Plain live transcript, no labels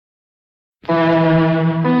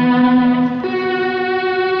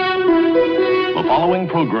following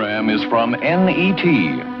program is from NET,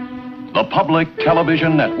 the Public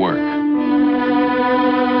Television Network.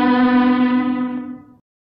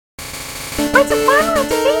 Once upon a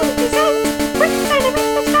entertainment presents Quinton and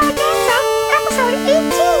Extravaganza, episode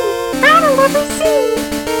 18, Battle of the Sea.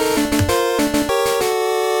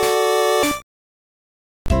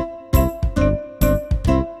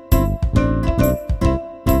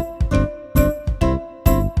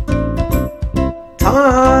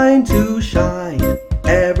 Time to shine,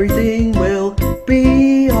 everything will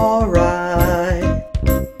be alright.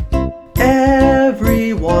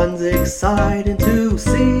 Everyone's excited to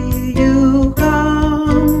see you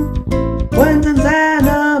come. Quinton's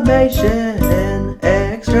Animation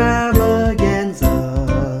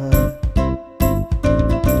Extravaganza.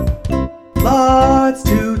 Lots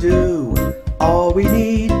to do, all we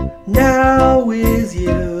need now is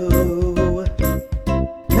you.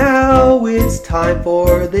 Now it's time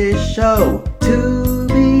for this show to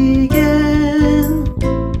begin.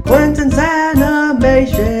 Quinton's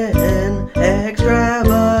Animation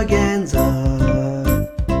Extravaganza.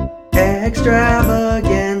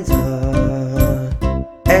 Extravaganza.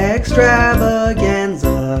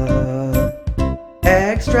 Extravaganza.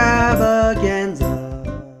 Extravaganza.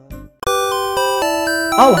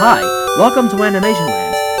 Oh hi, welcome to Animation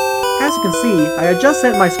Land. As you can see, I had just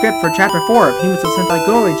sent my script for Chapter 4 of Humans of Sentai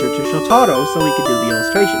Go Ranger to Shotaro so he could do the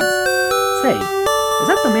illustrations. Say, is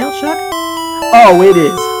that the mail truck? Oh, it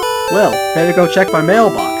is. Well, better go check my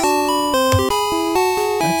mailbox.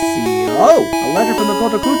 Let's see. Oh, a letter from the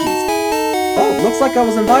Gotokujis. Oh, looks like I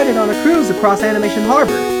was invited on a cruise across Animation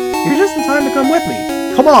Harbor. You're just in time to come with me.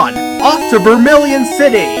 Come on, off to Vermilion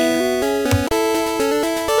City! Hey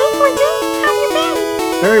Quinton, how have you been?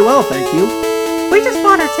 Very well, thank you. We just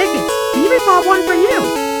bought our tickets. We even bought one for you.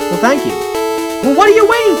 Well, thank you. Well, what are you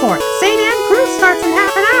waiting for? St. Anne Cruise starts in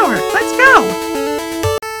half an hour. Let's go!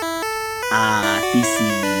 This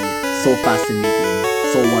is so fascinating,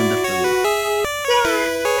 so wonderful.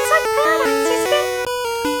 Yeah, it's like paradise, isn't it?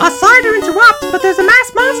 Sorry to interrupt, but there's a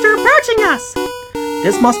masked monster approaching us!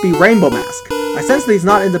 This must be Rainbow Mask. I sense that he's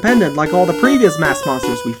not independent like all the previous masked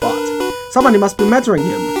monsters we fought. Somebody must be mentoring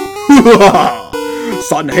him.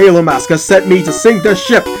 Sun Halo Mask has sent me to sink the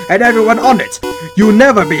ship and everyone on it. You'll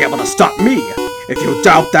never be able to stop me. If you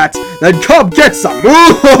doubt that, then come get some.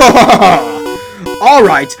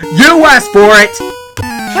 Alright, you asked for it.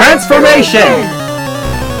 Transformation!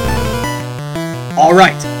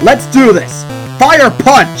 Alright, let's do this. Fire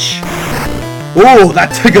Punch! Oh,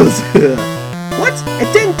 that tickles. What? It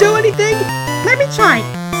didn't do anything? Let me try.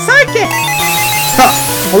 Psychic! Ha!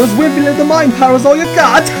 I was whipping the mind power is all you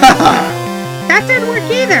got. That didn't work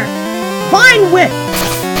either. Vine Whip!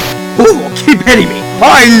 Ooh, keep hitting me.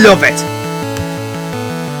 I love it.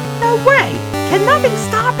 No way! Can nothing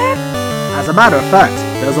stop him? As a matter of fact,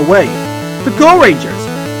 there's a way. The Go Rangers!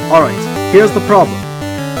 Alright, here's the problem.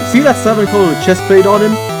 You see that 7-colored chest plate on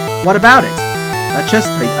him? What about it? That chest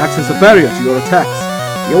plate acts as a barrier to your attacks.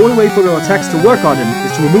 The only way for your attacks to work on him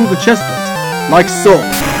is to remove the chest plate. Like so.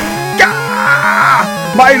 Gah!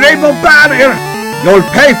 My rainbow barrier! You'll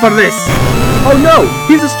pay for this! Oh no!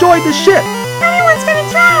 He's destroyed the ship! Everyone's gonna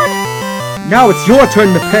drown! Now it's your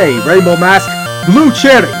turn to pay, Rainbow Mask. Blue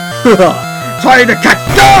Cherry! Try to catch...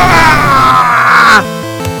 Ah!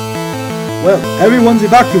 Well, everyone's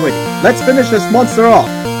evacuating. Let's finish this monster off.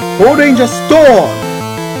 Go Ranger Storm!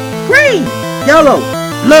 Green! Yellow!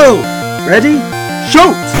 Blue! Ready?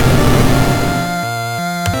 Shoot!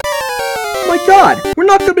 Oh my god! We're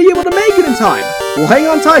not gonna be able to make it in time! Well, hang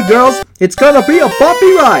on tight, girls. It's gonna be a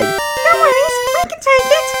bumpy ride. No worries, we can take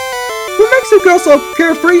it. What makes you girls so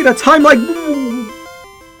carefree at a time like...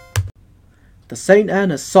 The St.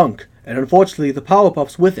 Anne has sunk, and unfortunately the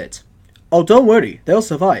Powerpuffs with it. Oh, don't worry, they'll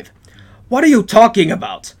survive. What are you talking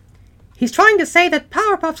about? He's trying to say that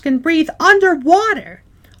Powerpuffs can breathe underwater.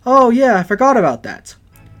 Oh yeah, I forgot about that.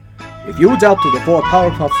 If you doubt that the 4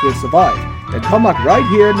 Powerpuffs will survive, then come back right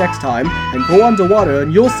here next time and go underwater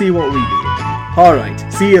and you'll see what we do. Alright,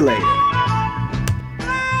 see you later.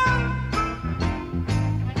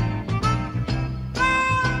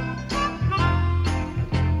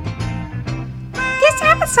 This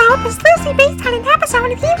episode is loosely based on an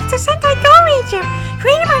episode of Humans of Sentai Go Ranger,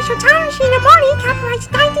 created by Shotaro Shinamori, copyrights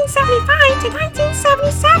 1975 to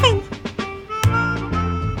 1977.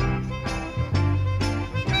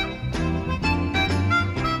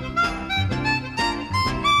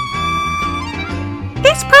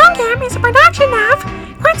 This program is a production of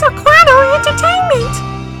Quinton Entertainment.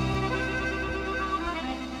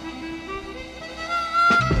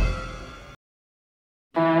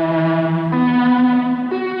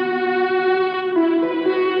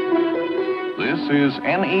 is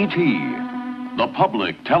NET, the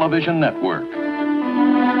Public Television Network.